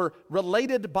or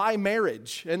related by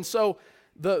marriage. And so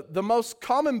the most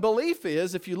common belief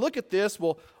is, if you look at this,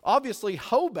 well, obviously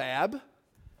Hobab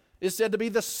is said to be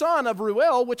the son of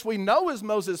Reuel, which we know is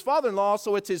Moses' father-in-law,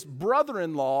 so it's his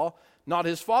brother-in-law, not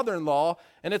his father-in-law.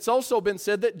 And it's also been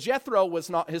said that Jethro was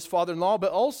not his father-in-law,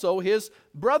 but also his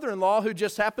brother-in-law, who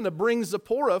just happened to bring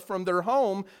Zipporah from their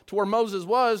home to where Moses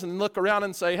was and look around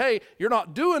and say, hey, you're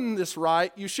not doing this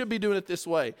right. You should be doing it this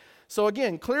way. So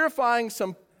again, clarifying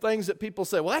some things that people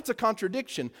say, well, that's a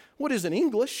contradiction. What is in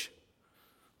English?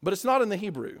 But it's not in the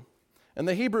Hebrew. And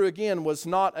the Hebrew, again, was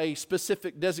not a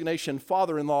specific designation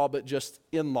father-in-law, but just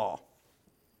in-law.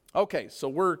 Okay, so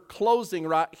we're closing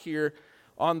right here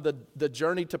on the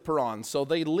journey to Paran. So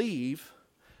they leave,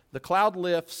 the cloud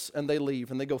lifts, and they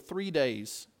leave, and they go 3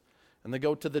 days, and they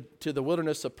go to the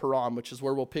wilderness of Paran, which is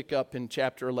where we'll pick up in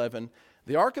chapter 11.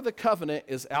 The Ark of the Covenant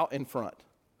is out in front,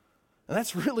 and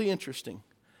that's really interesting.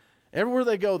 Everywhere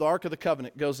they go, the Ark of the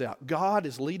Covenant goes out. God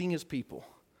is leading his people.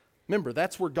 Remember,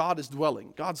 that's where God is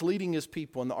dwelling. God's leading his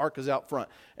people, and the ark is out front.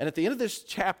 And at the end of this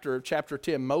chapter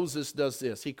 10, Moses does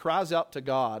this. He cries out to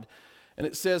God, and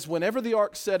it says, whenever the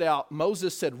ark set out,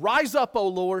 Moses said, rise up, O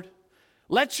Lord,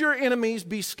 let your enemies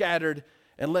be scattered,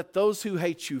 and let those who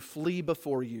hate you flee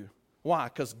before you. Why?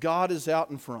 Because God is out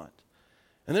in front.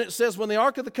 And then it says, when the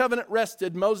ark of the covenant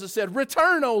rested, Moses said,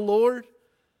 return, O Lord,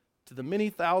 to the many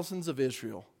thousands of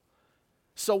Israel.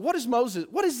 So what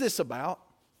is this about?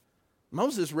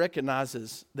 Moses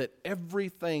recognizes that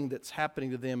everything that's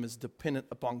happening to them is dependent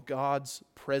upon God's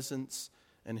presence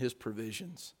and his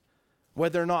provisions.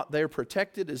 Whether or not they're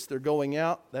protected as they're going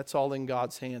out, that's all in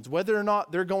God's hands. Whether or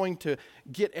not they're going to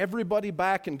get everybody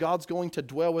back and God's going to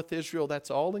dwell with Israel, that's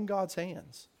all in God's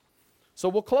hands. So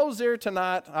we'll close there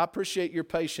tonight. I appreciate your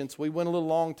patience. We went a little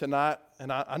long tonight,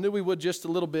 and I knew we would just a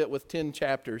little bit with 10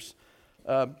 chapters.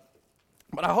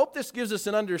 But I hope this gives us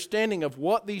an understanding of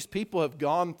what these people have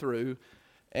gone through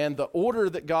and the order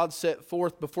that God set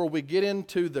forth before we get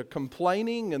into the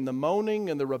complaining and the moaning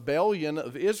and the rebellion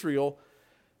of Israel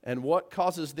and what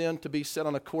causes them to be set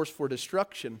on a course for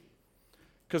destruction.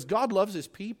 Because God loves his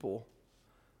people.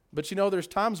 But you know, there's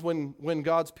times when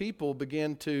God's people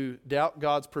begin to doubt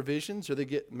God's provisions, or they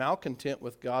get malcontent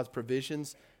with God's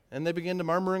provisions, and they begin to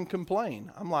murmur and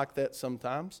complain. I'm like that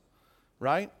sometimes,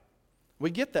 right? We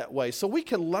get that way. So we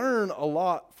can learn a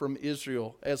lot from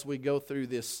Israel as we go through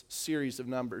this series of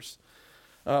Numbers.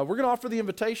 We're going to offer the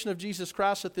invitation of Jesus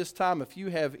Christ at this time. If you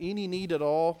have any need at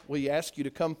all, we ask you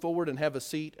to come forward and have a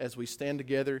seat as we stand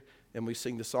together and we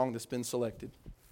sing the song that's been selected.